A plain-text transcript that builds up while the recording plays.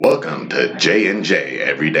Welcome to J&J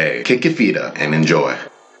Every Day. Kick your feet up and enjoy. I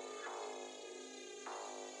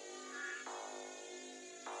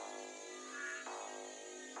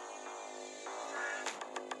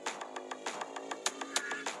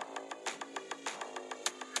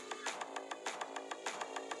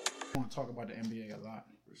want to talk about the NBA a lot.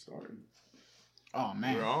 We're starting. Oh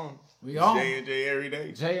man, We're on. We on. J&J Every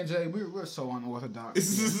Day. J&J, we're so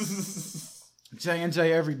unorthodox.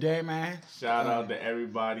 J&J Every Day, man. Shout out to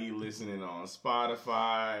everybody listening on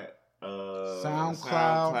Spotify,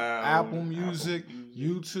 SoundCloud, Apple Music,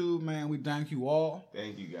 YouTube, man. We thank you all.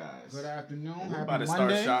 Thank you guys. Good afternoon. We're Happy about to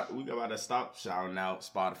Monday. we're about to stop shouting out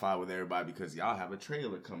Spotify with everybody because y'all have a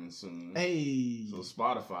trailer coming soon. Hey. So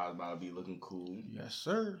Spotify is about to be looking cool. Yes,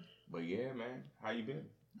 sir. But yeah, man, how you been?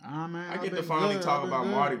 Man, I get to finally talk about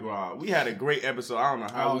Mardi Gras. We had a great episode. I don't know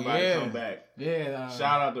how we about to come back. Yeah.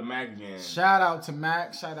 Shout out to Mac again. Shout out to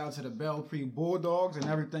Mac. Shout out to the Belpre Bulldogs and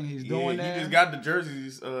everything he's doing there. He just got the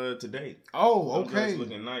jerseys today. Oh, okay. Those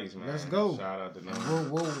looking nice, man. Let's go. Shout out to them.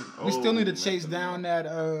 We still need to chase down that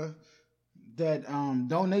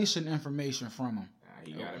donation information from him.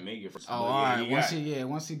 He gotta make it. All right.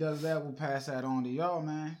 Once he does that, we'll pass that on to y'all,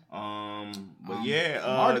 man.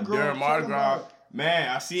 During Mardi Gras, man,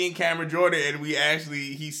 I seen Cameron Jordan, and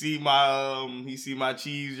he see my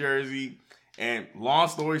Chiefs jersey. And long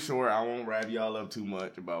story short, I won't wrap y'all up too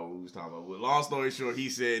much about what we was talking about. But long story short, he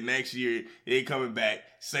said next year they coming back,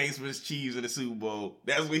 Saints vs. Chiefs in the Super Bowl.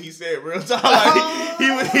 That's what he said, real talk. Like, he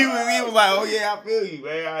was like, oh yeah, I feel you,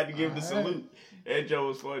 man. I had to give him the salute. That joke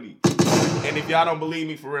was funny. And if y'all don't believe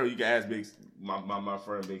me, for real, you can ask my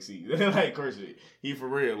friend Big C. Like, Christian, he for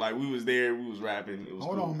real. Like, we was there, we was rapping. It was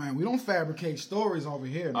Hold cool. on, man. We don't fabricate stories over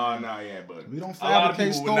here, man. But we don't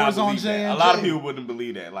fabricate stories on J&J. A lot of people wouldn't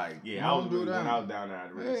believe that. Like, yeah, I was when I was down there at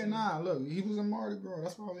the race. Look, he was in Mardi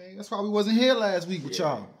Gras. That's why we wasn't here last week with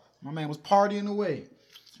y'all. My man was partying away.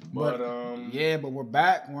 But we're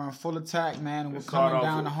back. We're in full attack, man, and we're coming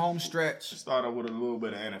down the home stretch. Start off with a little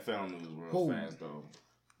bit of NFL news real fast, though.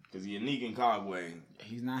 Because Yannick Ngakoue,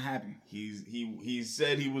 he's not happy. He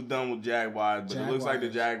said he was done with Jaguars, but it looks like the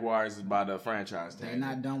Jaguars is about to franchise tag. They're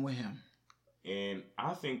not done with him. And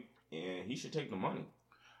I think he should take the money.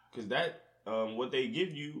 Because that what they give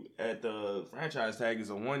you at the franchise tag is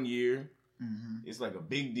a 1 year. Mm-hmm. It's like a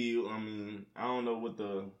big deal. I mean, I don't know what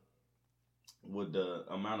the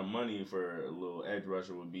amount of money for a little edge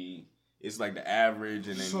rusher would be. It's like the average,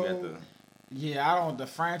 and then you got the... Yeah, the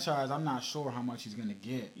franchise, I'm not sure how much he's going to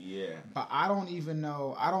get. Yeah. But I don't even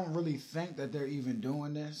know, I don't really think that they're even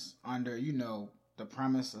doing this under, the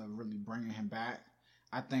premise of really bringing him back.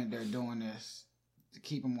 I think they're doing this to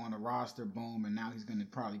keep him on the roster, boom, and now he's going to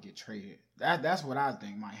probably get traded. That's what I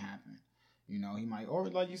think might happen. He might, or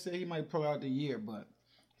like you said, he might pull out the year, but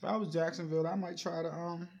if I was Jacksonville, I might try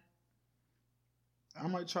to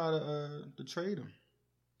trade him.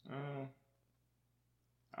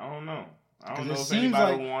 I don't know. I don't know if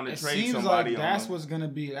anybody would want to trade somebody. That's what's gonna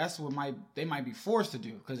be. That's what they might be forced to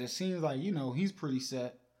do because it seems like he's pretty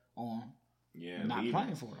set on not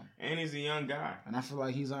playing for them. And he's a young guy, and I feel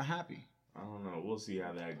like he's unhappy. I don't know. We'll see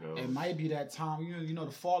how that goes. It might be that Tom.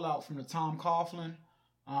 The fallout from the Tom Coughlin.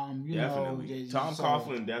 Definitely. Tom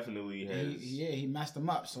Coughlin definitely has. He messed him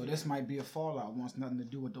up. So this might be a fallout. Wants nothing to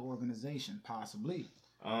do with the organization, possibly.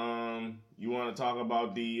 You want to talk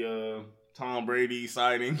about the Tom Brady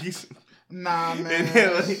signing? Nah, man.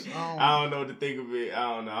 I don't know what to think of it.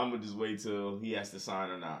 I don't know. I'm gonna just wait till he has to sign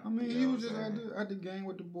or not. I mean, he was just at the game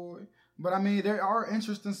with the boy. But I mean, there are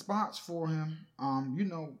interesting spots for him.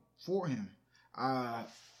 For him. I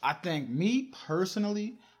think me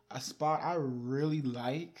personally, a spot I really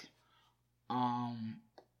like,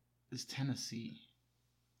 is Tennessee.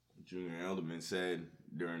 Junior Edelman said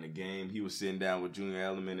during the game he was sitting down with Junior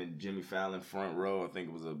Edelman and Jimmy Fallon front row. I think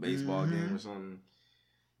it was a baseball game or something.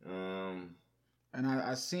 And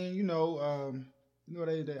I seen, I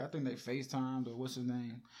think they FaceTimed or what's his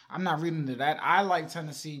name. I'm not reading into that. I like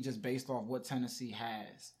Tennessee just based off what Tennessee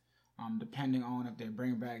has. Depending on if they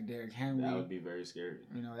bring back Derrick Henry. That would be very scary.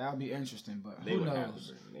 That would be interesting, but they who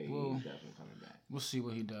knows? He's definitely coming back. We'll see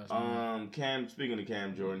what he does. Speaking of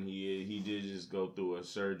Cam Jordan, he did just go through a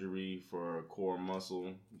surgery for a core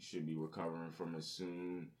muscle. He should be recovering from it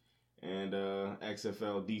soon. And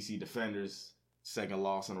XFL DC Defenders, second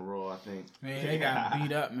loss in a row, I think. Man, they got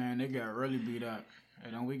beat up, man. They got really beat up.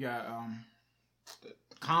 And then we got the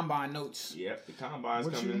Combine notes. Yep, the Combine's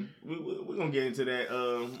coming. We're going to get into that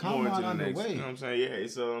Combine more into the next. Underway. You know what I'm saying? Yeah,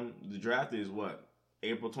 it's the draft is what?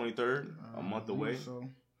 April 23rd? A month away.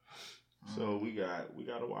 So we got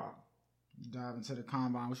a while. Dive into the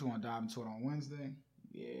Combine. What you want to dive into it on Wednesday?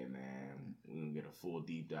 Yeah, man. we can get a full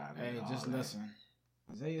deep dive. Hey, just listen.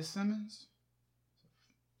 Isaiah Simmons,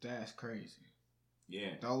 that's crazy. Yeah.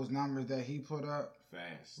 Those numbers that he put up,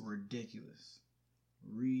 fast. Ridiculous,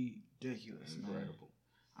 Incredible.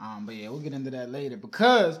 Man. But yeah, we'll get into that later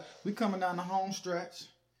because we coming down the home stretch.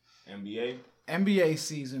 NBA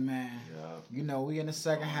season, man. Yeah. You know, we in the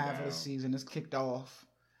second half of the season. It's kicked off.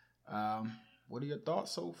 What are your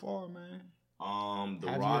thoughts so far, man? The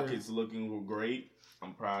Rockets looking great.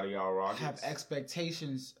 I'm proud of y'all Rockets. Have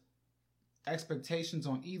expectations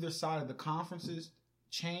on either side of the conferences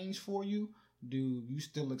change for you? Do you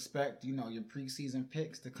still expect, your preseason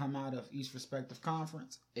picks to come out of each respective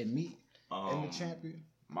conference and meet in the champion?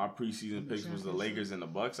 My preseason picks was the Lakers and the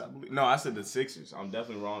Bucks, I believe. No, I said the Sixers. I'm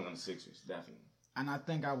definitely wrong on the Sixers, definitely. And I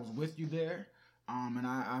think I was with you there. And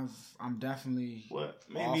I'm definitely what?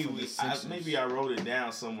 Maybe I wrote it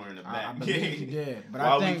down somewhere in the back. I believe you did, but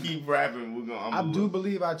while I think we keep rapping, I do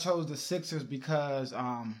believe I chose the Sixers because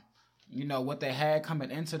what they had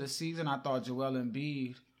coming into the season. I thought Joel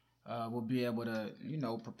Embiid would be able to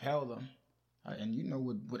propel them and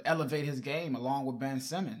would elevate his game along with Ben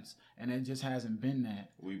Simmons, and it just hasn't been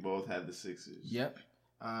that. We both had the Sixers. Yep.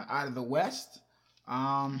 Out of the West.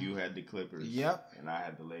 You had the Clippers. Yep. And I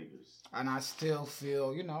had the Lakers. And I still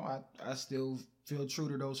feel, I still feel true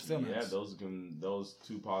to those feelings. Yeah, those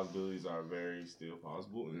two possibilities are very still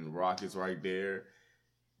possible. And the Rockets right there.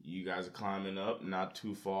 You guys are climbing up, not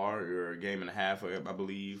too far. You're a game and a half, I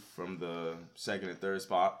believe, from the second and third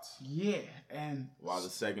spots. Yeah, and while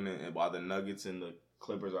the Nuggets and the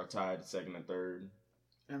Clippers are tied second and third.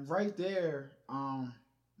 And right there,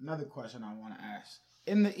 another question I want to ask.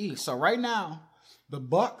 In the East, so right now, the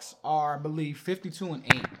Bucks are, I believe,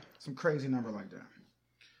 52-8. Some crazy number like that.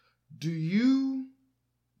 The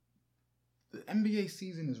NBA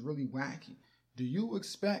season is really wacky. Do you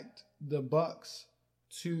expect the Bucks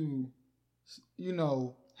to,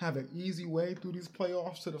 have an easy way through these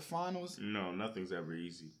playoffs to the finals? No, nothing's ever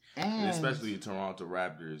easy. And especially the Toronto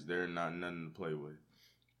Raptors, they're not nothing to play with.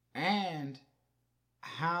 And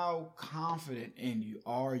how confident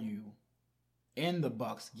are you in the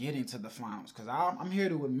Bucks getting to the finals? Because I'm here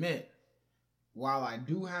to admit, while I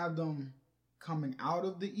do have them coming out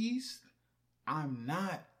of the East, I'm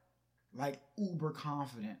not uber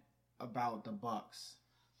confident about the Bucks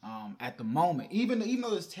at the moment. Even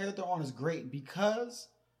though this tear they're on is great, because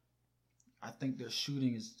I think their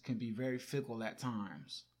shooting can be very fickle at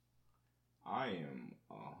times. I am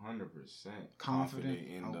 100% confident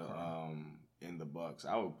in the Bucks.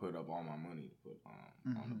 I would put up all my money to put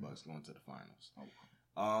on the Bucks going to the finals. Okay.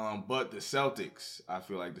 But the Celtics, I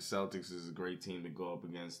feel like the Celtics is a great team to go up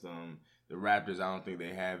against them. The Raptors, I don't think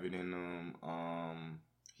they have it in them.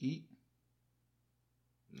 Heat?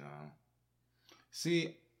 No.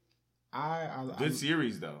 See, good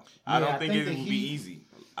series though. Yeah, I don't think it would be easy.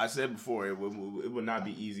 I said before it would not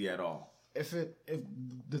be easy at all. If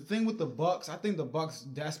the thing with the Bucks, I think the Bucks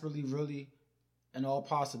desperately, really, in all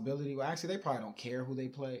possibility. Well, actually, they probably don't care who they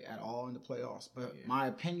play at all in the playoffs. But my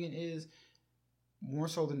opinion is, more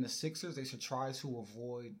so than the Sixers, they should try to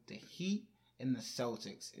avoid the Heat and the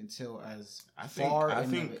Celtics until the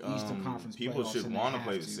Eastern Conference people playoffs. Should want to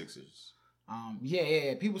play the Sixers.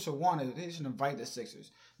 Yeah. People should want to. They should invite the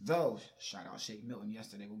Sixers. Though, shout out Shake Milton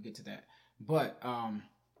yesterday. We'll get to that. But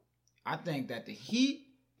I think that the Heat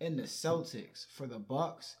and the Celtics for the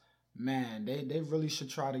Bucks, man, they really should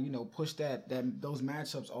try to push those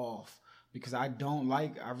matchups off, because I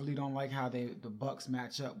really don't like how the Bucks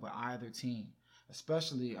match up with either team,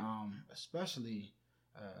 especially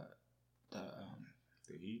the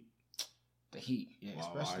Heat. The Heat, yeah,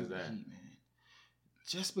 wow, especially the Heat, man.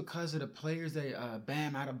 Just because of the players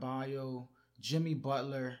Bam Adebayo, Jimmy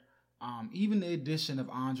Butler, even the addition of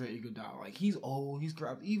Andre Iguodala. He's old, he's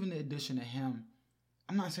corrupt. Even the addition of him,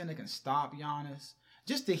 I'm not saying they can stop Giannis.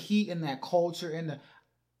 Just the Heat and that culture, and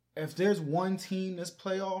if there's one team this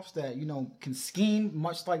playoffs that can scheme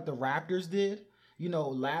much like the Raptors did,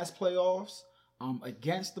 last playoffs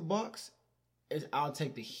against the Bucks, I'll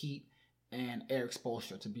take the Heat and Eric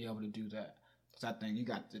Spoelstra to be able to do that. Because I think you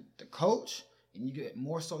got the coach, and you get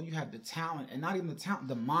more so you have the talent, and not even the talent,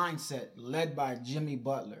 the mindset led by Jimmy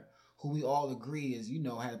Butler, who we all agree is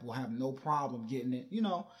will have no problem getting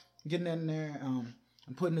in there and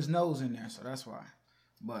putting his nose in there. So that's why.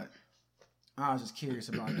 But I was just curious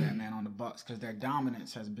about that, man, on the Bucks, because their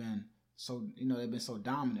dominance has been so, they've been so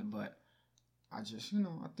dominant. But I just,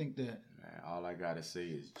 I think that, man, all I gotta say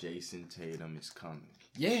is Jason Tatum is coming.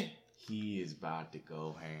 Yeah, he is about to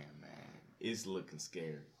go ham, man. It's looking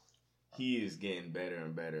scary. He is getting better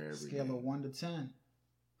and better every day. Scale of 1 to 10.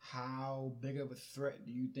 How big of a threat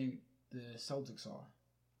do you think the Celtics are?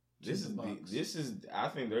 This is. I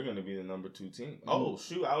think they're going to be the number 2 team. Mm-hmm. Oh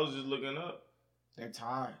shoot! I was just looking up. They're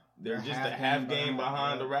tied. They're just a half game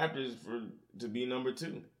behind the Raptors to be number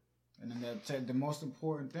 2. And then the most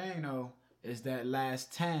important thing though is that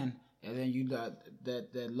last 10, and then you got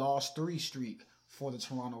that lost 3 streak for the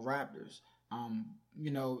Toronto Raptors.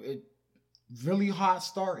 It really hot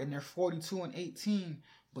start and they're 42-18,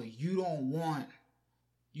 but you don't want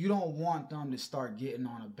them to start getting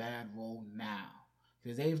on a bad roll now.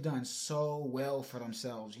 Because they've done so well for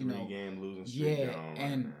themselves, 3-game losing streak. Yeah,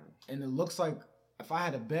 and it looks like if I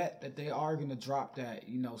had to bet that they are going to drop that,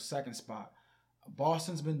 second spot.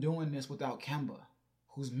 Boston's been doing this without Kemba,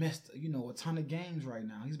 who's missed, a ton of games right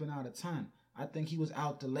now. He's been out a ton. I think he was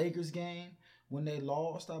out the Lakers game when they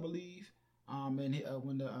lost, I believe. When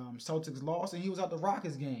the Celtics lost, and he was out the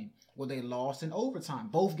Rockets game where they lost in overtime.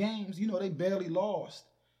 Both games, they barely lost.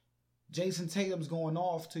 Jason Tatum's going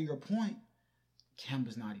off, to your point.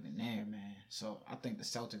 Kemba's not even there, man. So I think the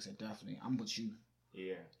Celtics are definitely. I'm with you.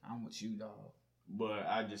 Yeah, I'm with you, dog. But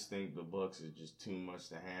I just think the Bucks is just too much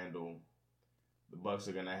to handle. The Bucks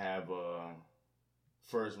are gonna have a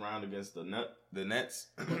first round against the Nets.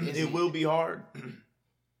 It will be hard.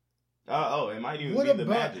 It might even be the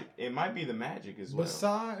Magic. It might be the Magic as well.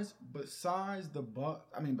 Besides the Bucks,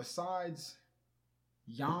 besides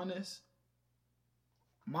Giannis.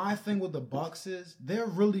 My thing with the Bucks is they're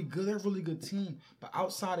really good. They're a really good team. But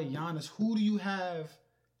outside of Giannis, who do you have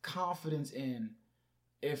confidence in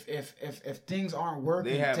if things aren't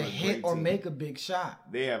working to hit or make a big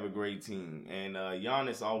shot? They have a great team, and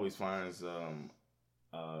Giannis always finds a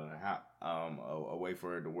way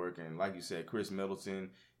for it to work. And like you said, Chris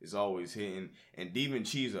Middleton is always hitting, and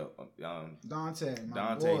DiVincenzo, Dante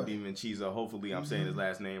DiVincenzo. Hopefully, I'm saying his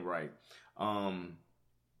last name right.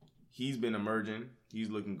 He's been emerging. He's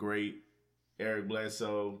looking great. Eric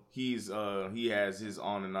Bledsoe, he has his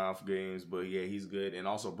on and off games, but yeah, he's good. And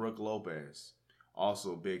also Brook Lopez,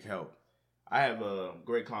 also big help. I have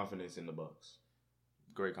great confidence in the Bucks.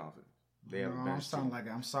 Great confidence. They have a bench team.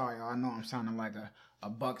 I'm sorry, I know I'm sounding like a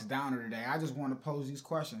Bucks downer today. I just want to pose these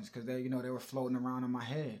questions because they were floating around in my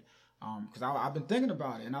head. Because I've been thinking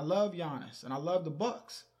about it, and I love Giannis, and I love the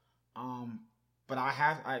Bucks. But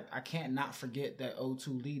I can't not forget that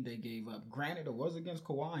 0-2 lead they gave up. Granted, it was against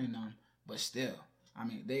Kawhi and them, but still,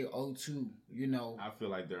 they 0-2. I feel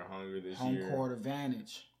like they're hungry this year. Home court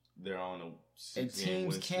advantage. They're on a 6-game and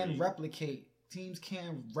teams win can streak. replicate. Teams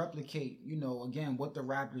can replicate. Again, what the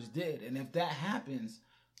Raptors did, and if that happens,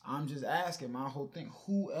 I'm just asking my whole thing: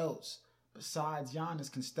 who else besides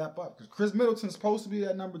Giannis can step up? Because Chris Middleton's supposed to be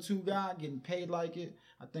that number 2 guy, getting paid like it.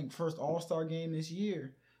 I think first All-Star game this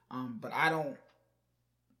year. But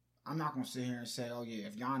I'm not going to sit here and say, oh, yeah,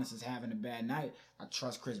 if Giannis is having a bad night, I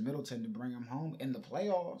trust Chris Middleton to bring him home in the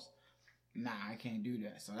playoffs. Nah, I can't do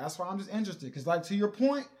that. So that's why I'm just interested. Because, to your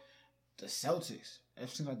point, the Celtics, it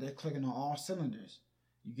seems like they're clicking on all cylinders.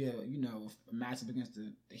 You get, a matchup against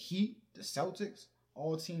the Heat, the Celtics,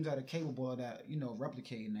 all teams that are capable of that,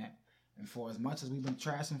 replicating that. And for as much as we've been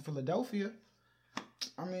trashing Philadelphia,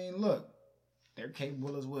 look, they're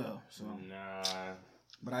capable as well. So nah.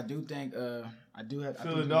 But I do think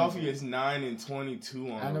Philadelphia is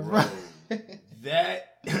 9-22 on the road.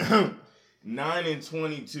 That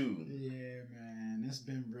 9-22. Yeah, man, it's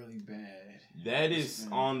been really bad. That is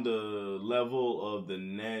on the level of the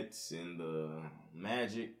Nets and the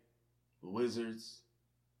Magic, the Wizards.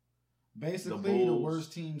 Basically, the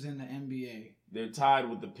worst teams in the NBA. They're tied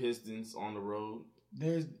with the Pistons on the road.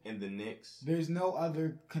 And the Knicks. There's no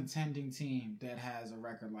other contending team that has a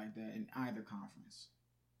record like that in either conference.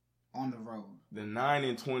 On the road. The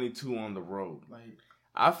 9-22 on the road.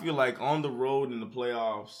 I feel like on the road in the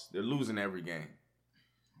playoffs, they're losing every game.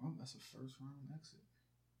 Well, that's a first round exit.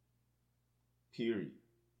 Period.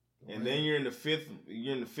 And then you're in the fifth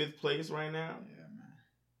place right now? Yeah, man.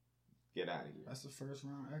 Get out of here. That's the first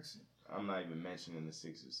round exit. I'm not even mentioning the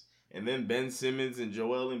Sixers. And then Ben Simmons and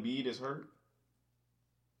Joel Embiid is hurt?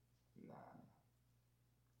 Nah.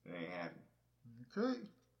 It ain't happening. Okay.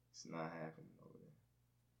 It's not happening.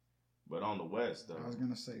 But on the West, though. I was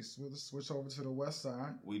going to say, switch over to the West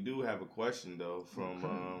side. We do have a question, though,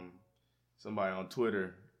 from somebody on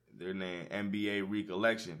Twitter. Their name, NBA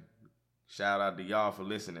Recollection. Shout out to y'all for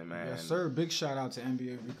listening, man. Yes, sir. Big shout out to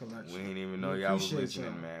NBA Recollection. We didn't even know y'all was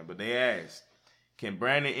listening, man. But they asked, can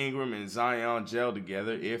Brandon Ingram and Zion gel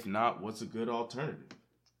together? If not, what's a good alternative?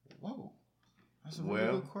 Whoa. That's a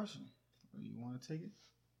really good question. You want to take it?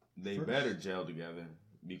 They better gel together,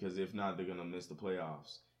 because if not, they're going to miss the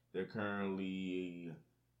playoffs. They're currently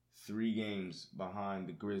 3 games behind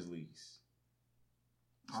the Grizzlies.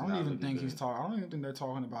 I don't even think they're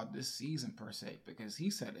talking about this season per se, because he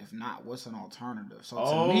said if not, what's an alternative? So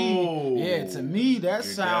to me, that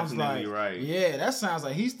sounds like right. Yeah, that sounds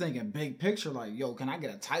like he's thinking big picture. Like, yo, can I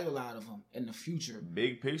get a title out of him in the future?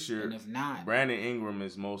 Big picture. And if not, Brandon Ingram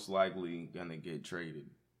is most likely gonna get traded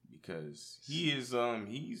because he is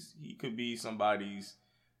he could be somebody's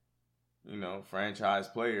franchise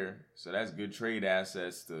player. So that's good trade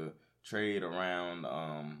assets to trade around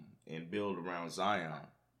and build around Zion.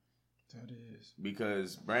 That is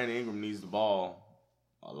because Brandon Ingram needs the ball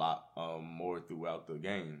a lot more throughout the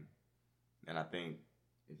game, and I think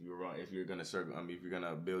if you're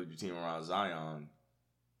gonna build your team around Zion,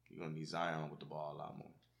 you're gonna need Zion with the ball a lot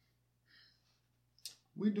more.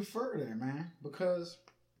 We defer there, man, because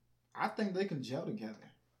I think they can gel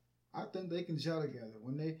together.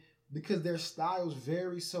 Because their styles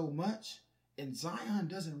vary so much. And Zion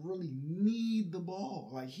doesn't really need the ball.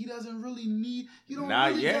 Like, he doesn't really need... You don't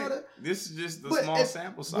Not really yet. gotta... This is just the small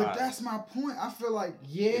sample size. But that's my point. I feel like,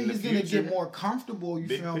 he's going to get more comfortable, you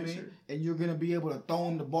feel me? And you're going to be able to throw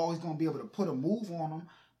him the ball. He's going to be able to put a move on him.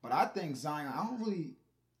 But I think Zion, I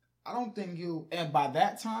don't think he'll... And by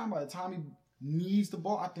the time he needs the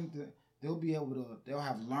ball, I think that they'll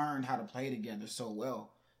have learned how to play together so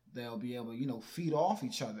well. They'll be able to, feed off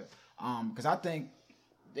each other. Because I think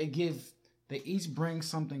they each bring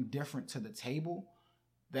something different to the table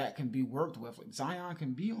that can be worked with. Like, Zion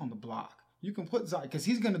can be on the block. You can put Zion, because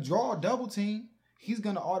he's going to draw a double team. He's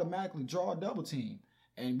going to automatically draw a double team.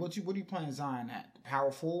 And what are you playing Zion at?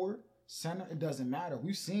 Power forward? Center? It doesn't matter.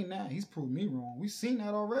 We've seen that. He's proved me wrong. We've seen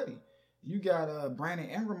that already. You got Brandon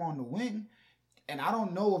Ingram on the wing. And I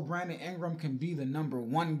don't know if Brandon Ingram can be the number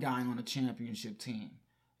one guy on a championship team.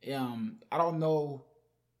 I don't know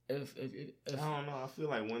if I don't know. I feel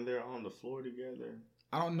like when they're on the floor together,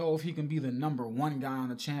 I don't know if he can be the number one guy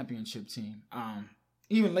on a championship team.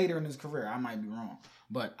 Even later in his career, I might be wrong.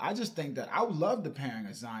 But I just think that I would love the pairing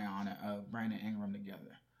of Zion and Brandon Ingram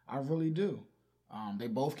together. I really do. They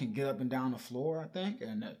both can get up and down the floor, I think,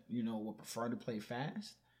 and would prefer to play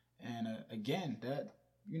fast. And again, that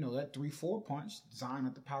 3-4 punch, Zion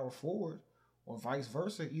at the power forward, or vice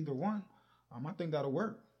versa, either one, I think that'll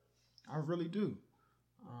work. I really do.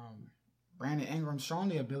 Brandon Ingram's shown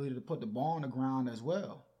the ability to put the ball on the ground as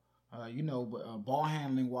well. Ball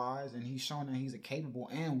handling wise, and he's shown that he's a capable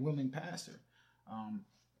and willing passer.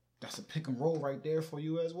 That's a pick and roll right there for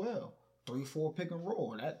you as well. 3-4 pick and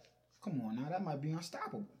roll. Come on now, that might be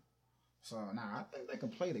unstoppable. So I think they can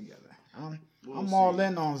play together. I'm all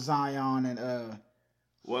in on Zion and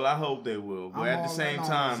Well, I hope they will, but at the same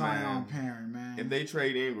time, man, if they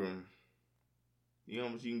trade Ingram, you know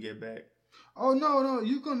how much you can get back. Oh no,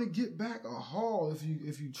 you're gonna get back a haul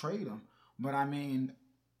if you trade him. But I mean,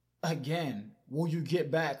 again, will you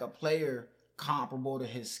get back a player comparable to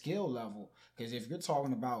his skill level? Because if you're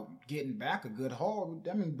talking about getting back a good haul,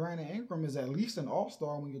 that means Brandon Ingram is at least an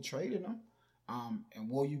all-star when you're trading him. And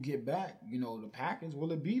will you get back, the package?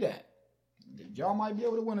 Will it be that? Y'all might be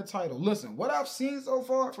able to win a title. Listen, what I've seen so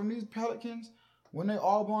far from these Pelicans, when they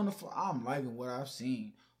all go on the floor, I'm liking what I've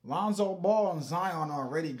seen. Lonzo Ball and Zion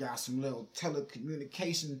already got some little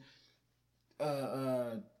telecommunication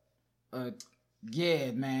in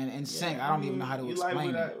sync. I don't even know how to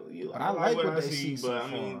explain it. But I like what they see so far.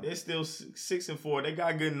 I mean, they're still 6-4. They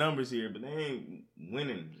got good numbers here, but they ain't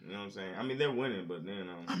winning. You know what I'm saying? I mean, they're winning, but then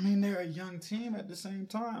I mean, they're a young team at the same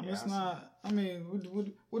time. Yeah, it's not. I mean,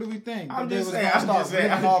 what do we think? I'm they just was saying. Gonna start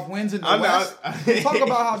reeling off wins in the West. Talk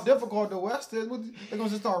about how difficult the West is. They're gonna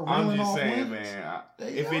just start reeling off wins. I'm just saying, man.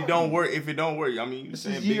 If it don't work. I mean, this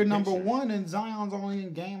is year number 1, and Zion's only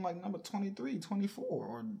in game like number 23, 24,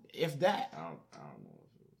 or if that. I don't know.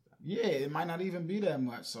 Yeah, it might not even be that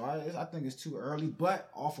much. So I think it's too early. But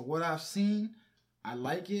off of what I've seen, I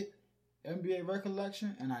like it. NBA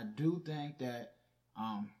recollection, and I do think that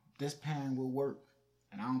this pairing will work.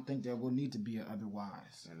 And I don't think there will need to be an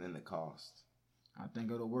otherwise. And then the cost. I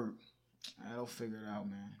think it'll work. I'll figure it out,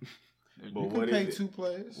 man. But you can pay 2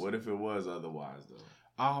 players. What if it was otherwise,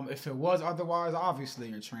 though? If it was otherwise, obviously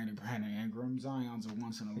you're trading Brandon Ingram. Zion's a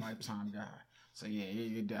once-in-a-lifetime guy. So, yeah,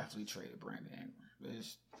 you definitely traded Brandon Ingram.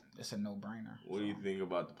 It's a no-brainer. What do you think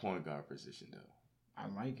about the point guard position, though? I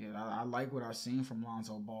like it. I like what I've seen from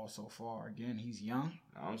Lonzo Ball so far. Again, he's young.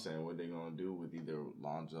 I'm saying what they're going to do with either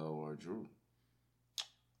Lonzo or Drew.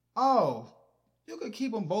 Oh, you could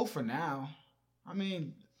keep them both for now. I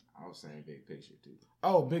mean... I was saying big picture, too.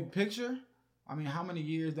 Oh, big picture? I mean, how many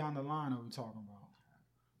years down the line are we talking about?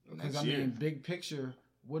 Because, I mean, big picture,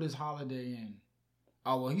 what is Holiday in?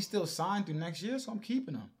 Oh, well, he's still signed through next year, so I'm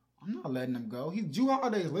keeping him. I'm not letting him go. Drew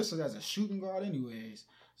Holiday's listed as a shooting guard anyways,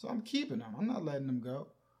 so I'm keeping him. I'm not letting him go.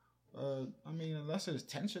 I mean, unless there's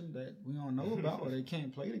tension that we don't know about or they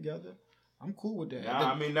can't play together, I'm cool with that.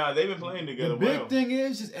 They've been playing together. The big thing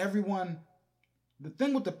is just everyone. The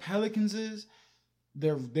thing with the Pelicans is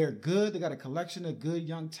they're good. They got a collection of good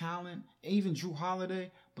young talent, even Drew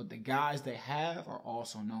Holiday. But the guys they have are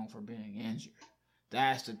also known for being injured.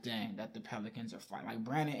 That's the thing that the Pelicans are fighting. Like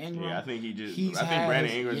Brandon Ingram. Yeah, I think Brandon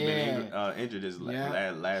Ingram's been injured his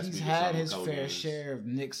last week. He's had his fair share of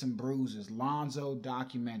nicks and bruises. Lonzo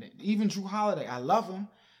documented. Even Drew Holiday, I love him.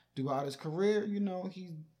 Throughout his career,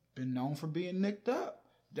 he's been known for being nicked up.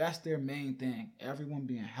 That's their main thing. Everyone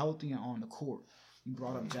being healthy and on the court. You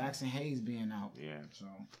brought up Jackson Hayes being out. Yeah. So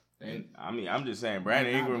I'm just saying,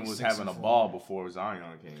 Brandon Ingram was having a ball before Zion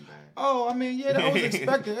came back. Oh, I mean, yeah, that was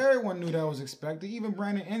expected. Everyone knew that was expected. Even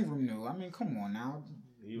Brandon Ingram knew. I mean, come on now.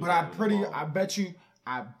 But I bet you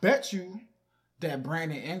that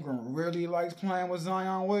Brandon Ingram really likes playing with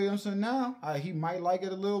Zion Williamson now. He might like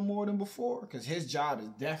it a little more than before because his job is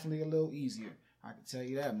definitely a little easier. I can tell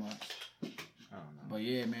you that much. I don't know. But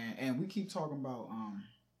yeah, man, and we keep talking about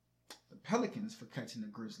the Pelicans for catching the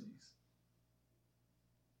Grizzlies.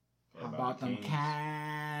 How about them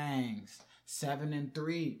Kangs?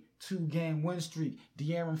 7-3, 2-game win streak.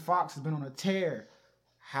 De'Aaron Fox has been on a tear.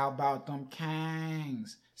 How about them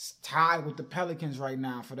Kangs? Tied with the Pelicans right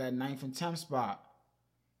now for that 9th and 10th spot.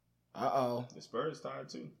 Uh-oh. The Spurs tied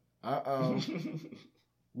too. Uh-oh.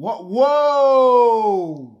 What?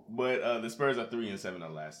 Whoa! But the Spurs are 3-7 in the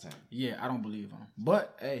last 10. Yeah, I don't believe him.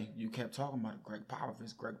 But hey, you kept talking about it. Greg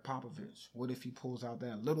Popovich. What if he pulls out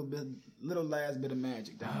that little last bit of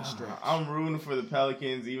magic down the stretch? I'm rooting for the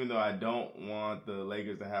Pelicans, even though I don't want the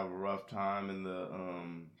Lakers to have a rough time in the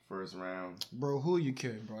first round. Bro, who are you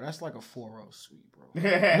kidding, bro? That's like a 4-0 sweep, bro.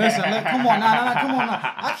 Listen, come on now.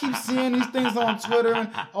 I keep seeing these things on Twitter and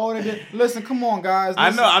all that. Listen, come on, guys.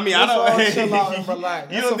 Listen, I don't. Chill out and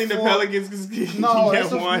relax. You don't think the Pelicans can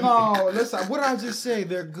get one? No, listen. What did I just say?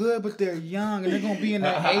 They're good, but they're young, and they're gonna be in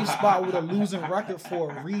that 8th spot with a losing record for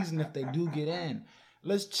a reason if they do get in.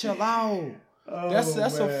 Let's chill out. That's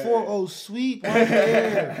a 4-0 sweep right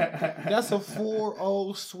there. That's a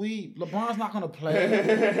 4-0 sweep. LeBron's not gonna play.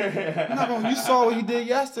 You saw what he did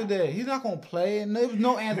yesterday. He's not gonna play, and there was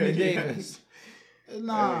no Anthony Davis.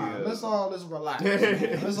 Nah, let's all just relax.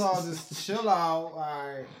 Let's all just chill out. All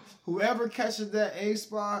right. Whoever catches that A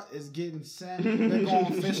spot is getting sent. They're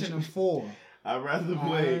going fishing in 4. I'd rather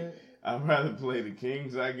play the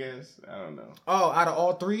Kings, I guess. I don't know. Oh, out of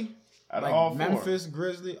all 3? Out of all 4. Memphis,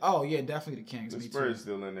 Grizzlies. Oh, yeah, definitely the Kings. The Spurs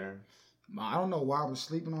still in there. I don't know why we're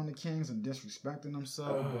sleeping on the Kings and disrespecting them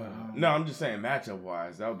so. No, I'm just saying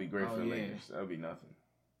matchup-wise, that would be great for the Lakers. That would be nothing.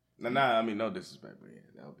 No disrespect, but yeah,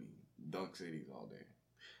 that would be dunk cities all day.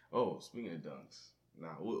 Oh, speaking of dunks.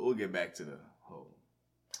 We'll get back to the whole...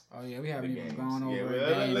 Oh, yeah, we haven't even gone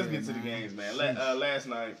over let's get to the games, man. Last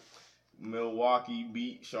night, Milwaukee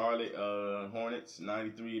beat Charlotte Hornets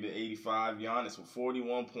 93-85. Giannis with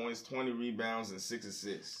 41 points, 20 rebounds, and 6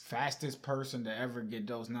 assists. Fastest person to ever get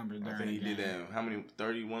those numbers during the game. I think he did that. How many?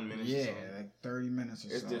 31 minutes? Yeah, like 30 minutes or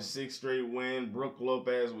so. It's their 6th straight win. Brook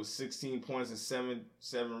Lopez with 16 points and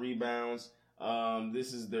 7 rebounds.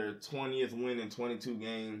 This is their 20th win in 22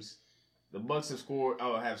 games. The Bucks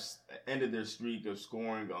have ended their streak of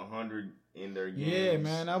scoring 100 in their games. Yeah,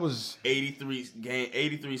 man, that was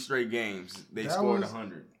 83 straight games. They scored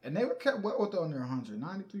 100, and they were kept well within their 100,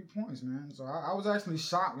 93 points, man. So I was actually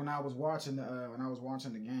shocked when I was watching the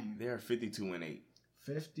game. They are 52-8.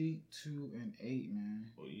 52-8, man.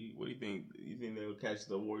 What do you think? You think they'll catch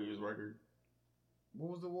the Warriors record?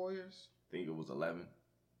 What was the Warriors? I think it was 11.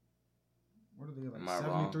 What are they like?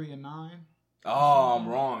 73-9. Oh, I'm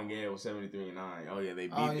wrong. Yeah, it was 73-9. Oh yeah, they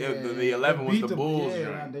beat the 11 was the Bulls.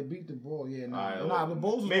 Yeah, they beat the Bulls. Yeah, the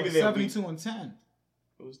Bulls was maybe 72-10.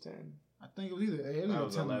 It was 10. I think it was either 10 or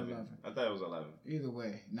 11. I thought it was 11. Either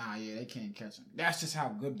way, they can't catch them. That's just how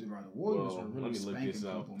good they are. The Warriors are really spanking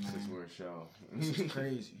people, man. Since we're a show. This is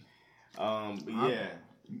crazy. But yeah.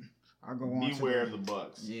 I go on. Beware of the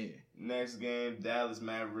Bucks. Yeah. Next game, Dallas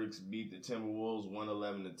Mavericks beat the Timberwolves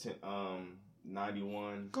 111-91.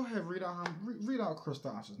 Go ahead, read out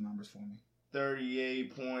Kristaps' numbers for me.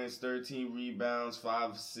 38 points, 13 rebounds,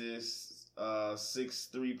 5 assists, 6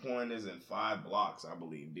 3-pointers, and 5 blocks, I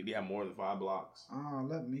believe. Did he have more than 5 blocks?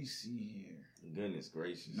 Let me see here. Goodness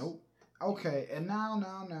gracious. Nope. Okay, and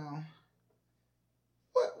now.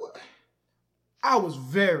 What? I was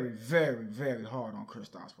very, very, very hard on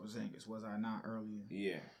Kristaps Porzingis, was I not earlier?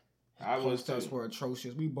 Yeah. I was too. Were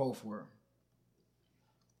atrocious. We both were.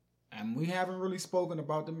 And we haven't really spoken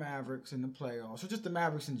about the Mavericks in the playoffs, or just the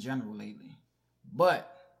Mavericks in general lately.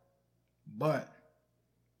 But,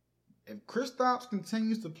 if Kristaps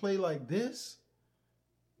continues to play like this,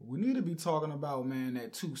 we need to be talking about, man,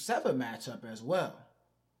 that 2-7 matchup as well.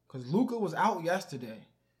 Because Luka was out yesterday.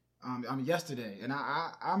 And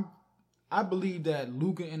I believe that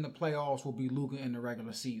Luka in the playoffs will be Luka in the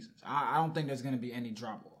regular seasons. I don't think there's going to be any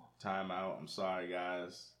drop off. Timeout. I'm sorry,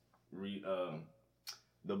 guys. The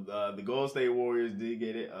Golden State Warriors did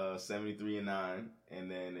get it 73-9,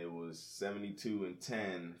 and then it was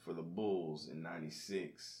 72-10 for the Bulls in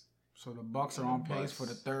 '96. So the Bucks are on pace for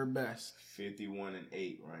the third best.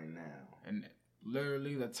 51-8 right now. And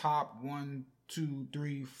literally the top 1, 2,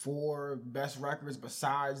 3, 4 best records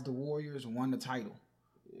besides the Warriors won the title.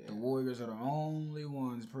 Yeah. The Warriors are the only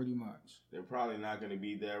ones, pretty much. They're probably not going to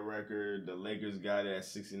beat their record. The Lakers got it at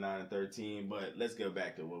 69-13, but let's go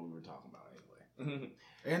back to what we were talking about anyway.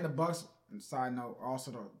 And the Bucks, side note, also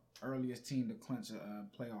the earliest team to clinch a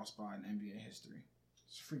playoff spot in NBA history.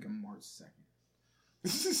 It's freaking March 2nd.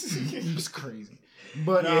 It's crazy.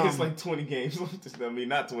 But yeah, it's like 20 games left. I mean,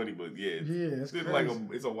 not 20, but yeah. It's crazy. Like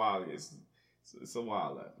it's a while. It's a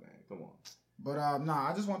while left, man. Come on. But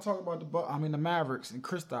I just want to talk about the Mavericks and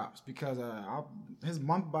Kristaps because his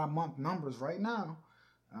month by month numbers right now.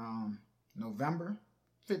 November,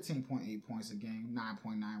 15.8 points a game,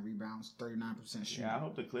 9.9 rebounds, 39% shooting. Yeah, I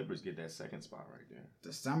hope the Clippers get that second spot right there.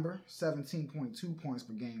 December, 17.2 points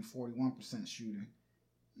per game, 41% shooting,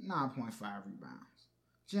 9.5 rebounds.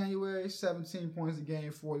 January, 17 points a game,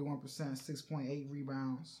 41%, 6.8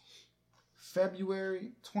 rebounds.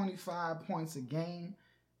 February, 25 points a game,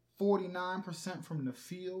 49% from the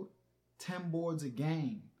field, 10 boards a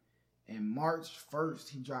game. And March 1st,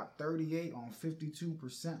 he dropped 38 on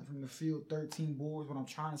 52% from the field, 13 boards. What I'm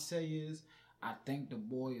trying to say is, I think the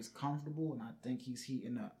boy is comfortable, and I think he's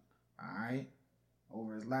heating up. All right?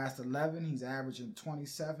 Over his last 11, he's averaging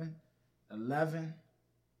 27, 11,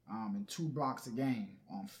 and 2 blocks a game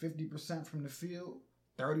on 50% from the field,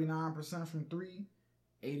 39% from 3,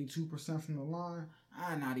 82% from the line.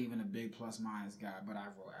 I'm not even a big plus-minus guy, but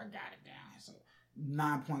I got it down. So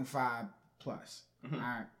 9.5 plus. Mm-hmm. All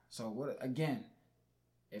right. So again,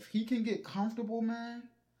 if he can get comfortable, man,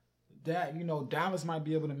 that Dallas might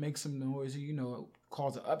be able to make some noise,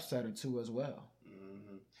 cause an upset or two as well.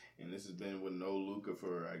 Mm-hmm. And this has been with no Luka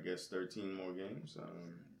for 13 more games.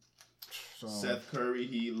 Seth Curry,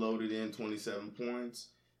 he loaded in 27 points.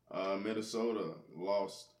 Minnesota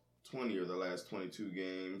lost 20 of the last 22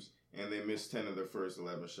 games, and they missed 10 of their first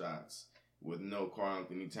 11 shots. With no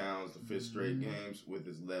Karl-Anthony Towns, the 5th straight games with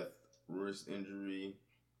his left wrist injury.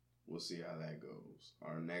 We'll see how that goes.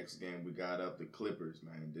 Our next game, we got up the Clippers,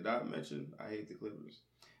 man. Did I mention I hate the Clippers?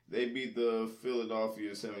 They beat the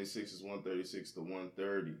Philadelphia 76ers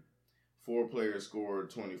 136-130. 4 players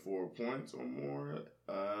scored 24 points or more.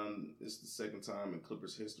 It's the second time in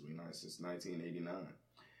Clippers history, since 1989.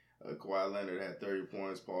 Kawhi Leonard had 30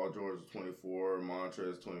 points. Paul George was 24.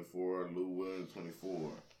 Montrezl 24. Lou Williams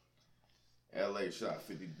 24. LA shot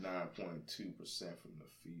 59.2% from the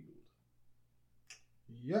field.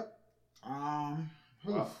 Yep. While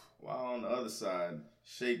on the other side,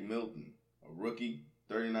 Shake Milton, a rookie,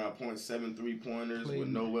 39 points, 7 3-pointers with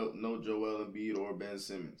no Joel Embiid or Ben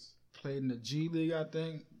Simmons. Played in the G League, I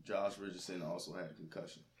think. Josh Richardson also had a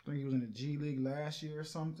concussion. I think he was in the G League last year or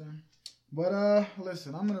something. But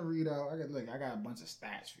listen, I'm gonna read out. I got a bunch of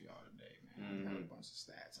stats for y'all today, man. Mm-hmm. I got a bunch of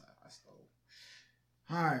stats I stole.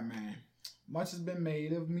 All right, man. Much has been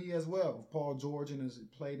made of me as well. Paul George and his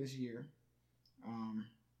play this year.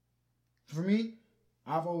 For me,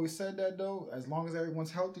 I've always said that though. As long as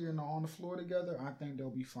everyone's healthy and on the floor together, I think they'll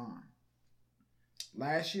be fine.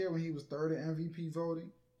 Last year when he was third in MVP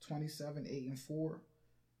voting, 27, 8, and 4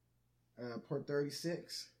 per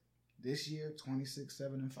 36. This year, 26,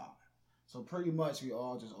 7, and 5. So pretty much we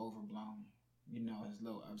all just overblown, his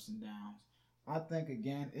little ups and downs. I think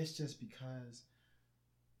again, it's just because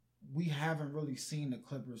we haven't really seen the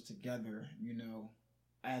Clippers together,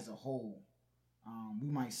 as a whole. We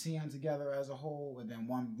might see them together as a whole, and then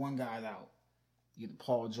one guy's out. Either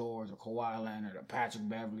Paul George or Kawhi Leonard or Patrick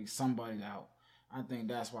Beverly, somebody's out. I think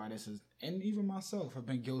that's why this is, and even myself have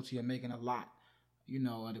been guilty of making a lot,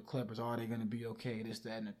 of the Clippers. Are they going to be okay? This,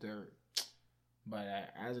 that, and the third. But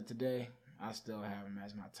as of today, I still have them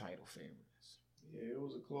as my title favorites. Yeah, it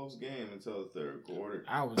was a close game until the third quarter.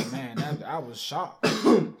 I was shocked.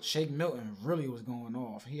 Shake Milton really was going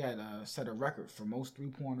off. He had set a record for most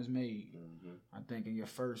 3-pointers made. Mm-hmm. I think in your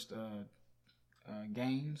first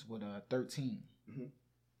games with 13. Mm-hmm.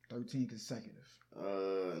 13 consecutive.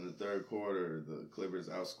 In the third quarter, the Clippers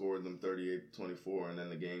outscored them 38-24, and then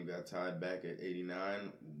the game got tied back at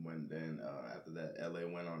 89. After that, LA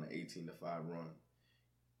went on an 18-5 run.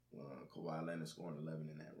 Kawhi Leonard scoring 11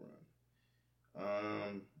 in that run.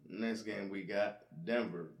 Next game we got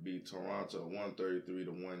Denver beat Toronto 133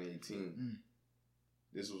 to 118.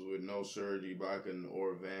 This was with no Serge Ibaka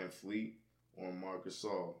or Van Fleet or Marc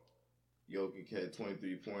Gasol. Jokic had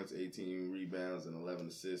 23 points, 18 rebounds, and 11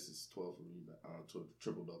 assists. It's 12 for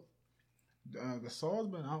triple double. Gasol's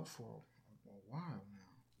been out for a while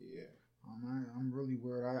now. Yeah. I'm really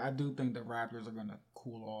worried. I do think the Raptors are gonna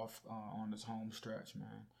cool off on this home stretch,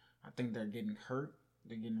 man. I think they're getting hurt.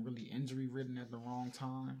 They're getting really injury ridden at the wrong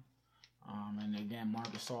time. And again,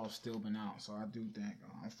 Marc Gasol's still been out, so I do think,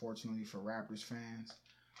 unfortunately for Raptors fans,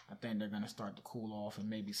 I think they're gonna start to cool off and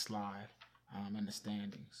maybe slide in the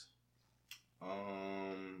standings.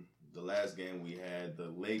 The last game we had, the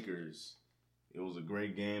Lakers. It was a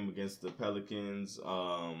great game against the Pelicans.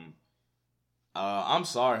 I'm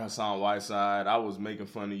sorry, Hassan Whiteside. I was making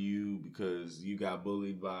fun of you because you got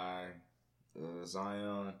bullied by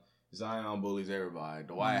Zion. Zion bullies everybody.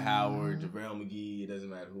 Dwight Howard, JaVale McGee, it doesn't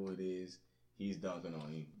matter who it is. He's dunking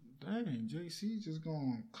on you. Dang, JC just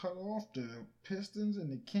gonna cut off the Pistons and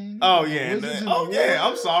the Kings. Oh yeah,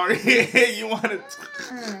 I'm sorry. You want to?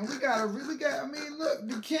 Man, we got. I mean, look,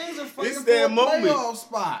 the Kings are fighting for their a moment. playoff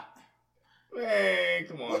spot. Man,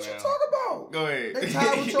 come on. What now. you talk about? Go ahead. They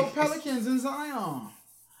tied with your Pelicans and Zion.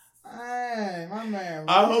 Hey, my man.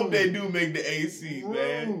 I hope they do make the AC,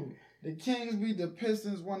 man. The Kings beat the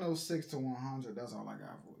Pistons 106 to 100. That's all I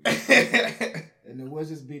got for you. And the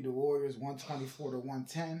Wizards beat the Warriors 124 to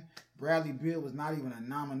 110. Bradley Beal was not even a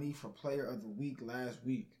nominee for Player of the Week last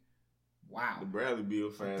week. Wow. The Bradley Beal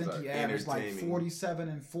fans I think he averaged like 47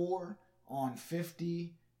 and 4 on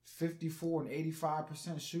 50, 54 and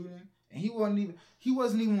 85% shooting. And he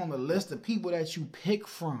wasn't even on the list of people that you pick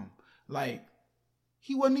from. Like,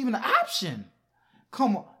 he wasn't even an option.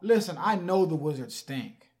 Come on. Listen, I know the Wizards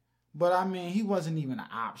stink. But, I mean, he wasn't even an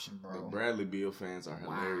option, bro. The Bradley Beal fans are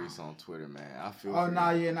hilarious on Twitter, man. I feel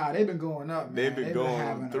They've been going up, man. They've been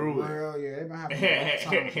going through it. Yeah, they've been having a rough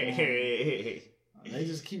time. They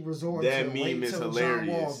just keep resorting to wait till John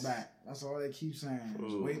Wall's back. That's all they keep saying.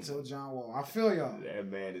 Just wait till John Wall. I feel y'all. That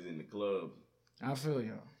man is in the club. I feel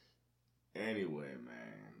y'all. Anyway,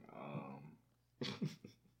 man.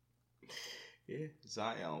 Yeah,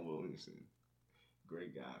 Zion Williamson.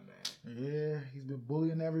 Great guy, man. Yeah, he's been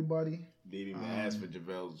bullying everybody. Didn't even ask for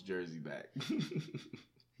JaVale's jersey back.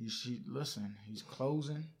 He's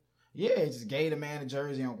closing. Yeah, just gave the man a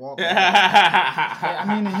jersey and walked away. I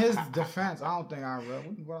mean, in his defense, I don't think I don't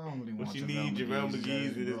really want you need JaVale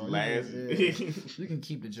McGee's in his last. You can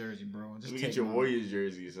keep the jersey, bro. Just get your Warriors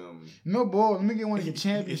jersey or something. No, boy. Let me get one of your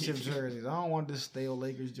championship jerseys. I don't want this stale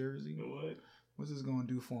Lakers jersey. You know what? What's this gonna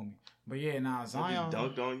do for me? But yeah, Zion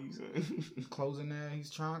dunked on you, son. Closing there. He's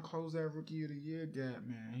trying to close that Rookie of the Year gap,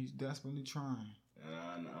 man. He's desperately trying.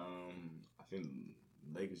 And I think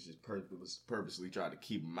Lakers just purposely tried to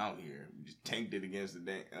keep him out here. We just tanked it against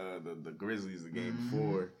the Grizzlies the game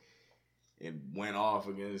before. It went off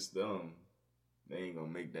against them. They ain't gonna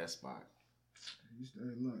make that spot. He's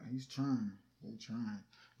trying. They're trying.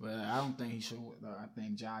 But I don't think he should. I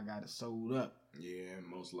think Ja got it sold up. Yeah,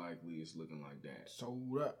 most likely it's looking like that.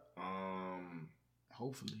 Sold up.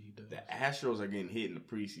 Hopefully he does. The Astros are getting hit in the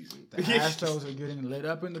preseason. The Astros are getting lit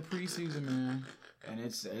up in the preseason, man. And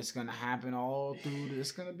it's gonna happen all through.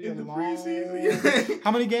 It's gonna be a long preseason. How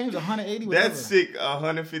many games? 180. Whatever. That's sick.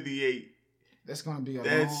 158. That's gonna be a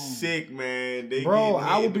That's sick, man. Bro,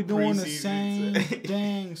 I will be doing the same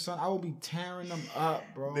thing, son. I will be tearing them up,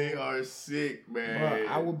 bro. They are sick, man. Bro,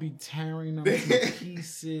 I will be tearing them to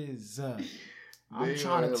pieces. I'm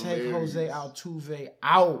trying to take Jose Altuve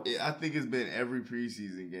out. I think it's been every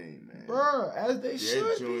preseason game, man. Bro, as they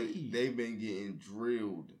should be. They've been getting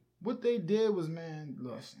drilled. What they did was, man,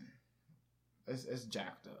 listen, it's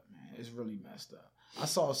jacked up, man. It's really messed up. I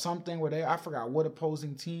saw something where I forgot what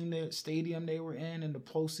opposing stadium they were in the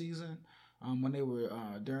postseason. When they were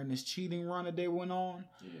during this cheating run that they went on.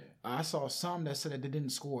 Yeah. I saw some that said that they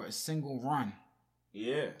didn't score a single run.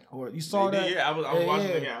 Yeah. Or you saw that? Yeah, I was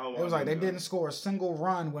watching the game. It was like they didn't score a single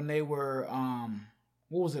run when they were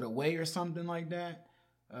what was it, away or something like that?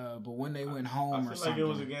 But when they went home or something. I feel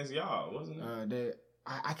like it was against y'all, wasn't it?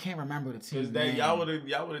 I can't remember the team. Because y'all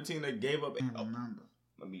were the team that gave up. I can't remember.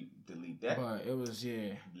 Let me delete that. But it was,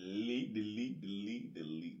 yeah. Delete.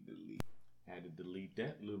 Had to delete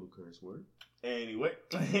that little curse word. Anyway.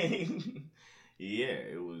 Yeah,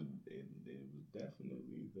 it was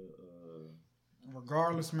definitely the...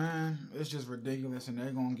 Regardless, man, it's just ridiculous, and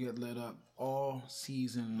they're going to get lit up all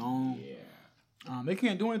season long. Yeah. They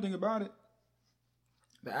can't do anything about it.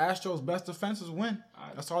 The Astros' best defenses win. I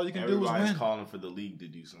everybody. That's all you can do is Everybody's win. calling for the league to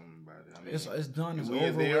do something about it. I mean, It's done. It's they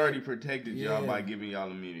over. already protected y'all Yeah. by giving y'all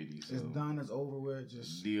immunity. So It's done. It's over with.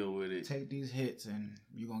 Just deal with it. take these hits and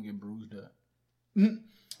you're gonna get bruised up.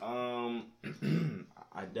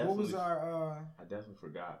 I definitely. What was our? I definitely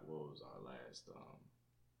forgot what was our last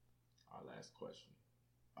question.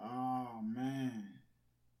 Oh man,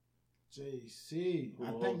 JC. Who I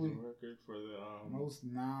holds think we the record for the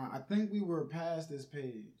I think we were past this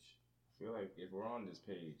page. I feel like if we're on this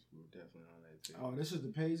page, we're definitely on that page. Oh, this is the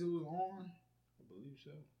page it was on. I believe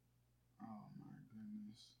so. Oh my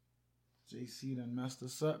goodness, JC done messed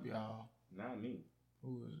us up, y'all. Not me.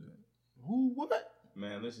 Who is it? Who? What?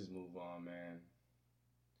 Man, let's just move on, man.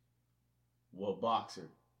 What boxer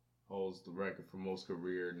holds the record for most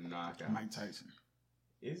career knockouts? Mike Tyson.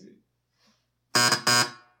 Is it?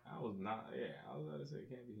 I was not. Yeah, I was about to say it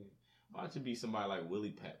can't be him. Why should it be somebody like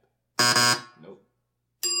Willie Pep? Nope.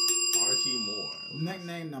 Archie Moore.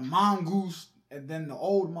 Nicknamed the Mongoose, and then the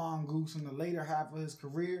old Mongoose in the later half of his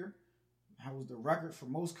career. Holds the record for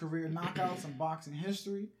most career knockouts in boxing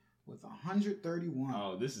history with 131.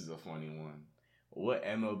 Oh, this is a funny one. What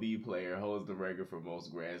MLB player holds the record for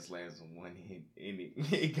most Grand Slams in one hit inning?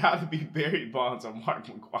 It got to be Barry Bonds or Mark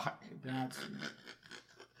McGwire. Got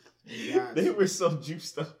you. They were so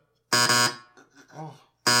juiced up. Oh.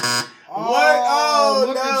 What? Oh,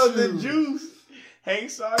 look no, at the you. juice. Hank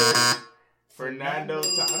Sawyer. Fernando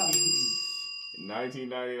Tatis.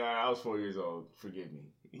 1999. I was 4 years old. Forgive me.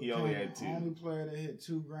 He only had 2. Only player that hit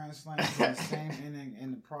 2 grand slams in the same inning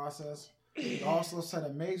in the process. He also set a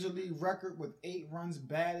major league record with 8 runs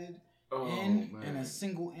batted in a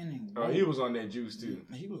single inning. Oh, he was on that juice too.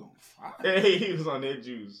 He was on fire. Hey, he was on that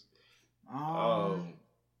juice.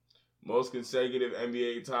 Most consecutive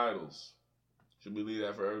NBA titles. Should we leave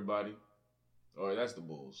that for everybody? Or that's the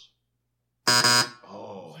Bulls.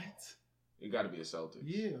 Oh, what? It got to be a Celtics.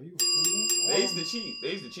 Yeah, you a fool. They used to cheat.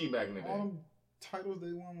 They used to cheat back in the day. All them titles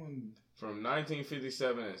they won when From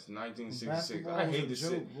 1957 to 1966. basketball I was hate a to say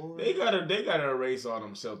joke, boy. they gotta erase all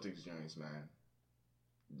them Celtics joints, man.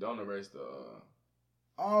 Don't erase the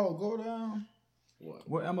Oh, go down.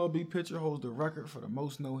 what? MLB pitcher holds the record for the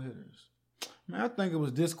most no-hitters? Man, I think it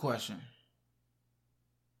was this question.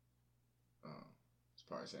 It's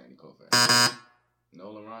probably Sandy Koufax.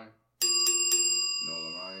 Nolan Ryan.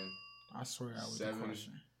 I swear that was 7. the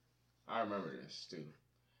question. I remember this too.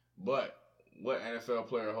 But what NFL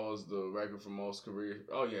player holds the record for most career?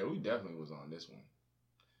 Oh yeah, we definitely was on this one.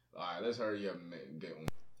 All right, let's hurry up and get one.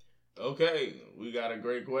 Okay, we got a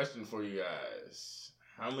great question for you guys.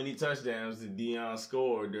 How many touchdowns did Deion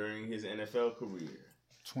score during his NFL career?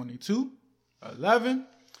 22, 11,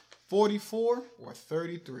 44, or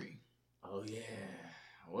 33? Oh yeah.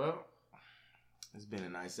 Well, it's been a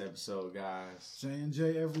nice episode, guys.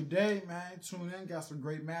 J&J every day, man. Tune in. Got some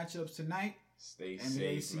great matchups tonight. Stay NBA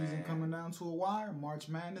safe, season man. coming down to a wire. March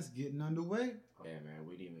Madness getting underway. Yeah, man.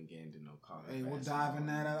 We didn't even get into no college. Hey, we'll dive in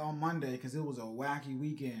that on Monday because it was a wacky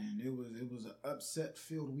weekend. It was an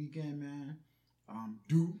upset-filled weekend, man.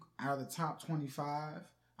 Duke out of the top 25.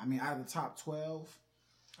 Out of the top 12.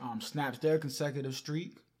 Snaps their consecutive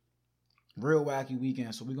streak. Real wacky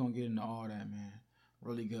weekend. So we're gonna get into all that, man.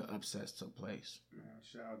 Really good upsets took place. Man,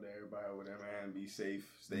 shout out to everybody over there, man. Be safe.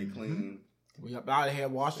 Stay clean. We up out of here.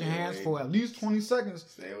 Wash your hands away. for at least 20 seconds.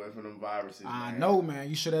 Stay away from them viruses, I man. know, man.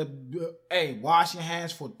 You should have. Wash your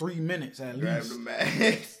hands for 3 minutes at Grab least. the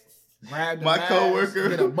mask. Grab the My mask, coworker.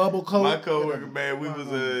 Get a bubble coat. My coworker, man, we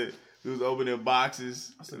was opening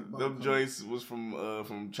boxes. I said bubble Them coat. joints was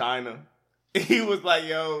from China. He was like,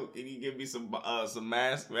 "Yo, can you give me some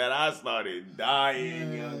masks?" Man, I started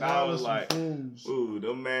dying. Man, I was some like, fools. "Ooh,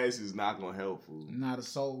 them masks is not gonna help, fool." Not a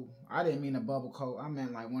soul. I didn't mean a bubble coat. I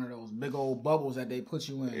meant like one of those big old bubbles that they put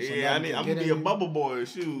you in. So Yeah, I'm gonna be a bubble boy.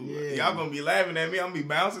 Shoot, Yeah. y'all gonna be laughing at me. I'm gonna be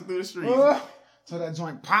bouncing through the streets. So that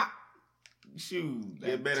joint pop. Shoot, That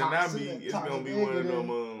it better toxic- not be. that It's gonna toxic be one of egg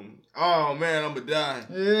them. Oh man, I'm gonna die.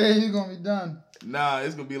 Yeah, you gonna be done. Nah,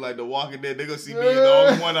 it's gonna be like The Walking Dead. They gonna see me as the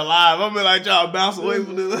only one alive. I'm gonna be like, y'all bounce away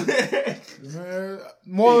from this. Man,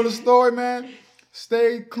 moral of the story, man.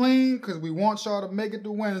 Stay clean because we want y'all to make it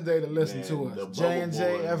to Wednesday to listen to the us. J&J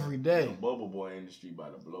Bubble Boy- every day. The bubble boy industry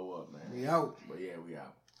about to blow up, man. We out. But yeah, we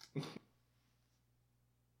out.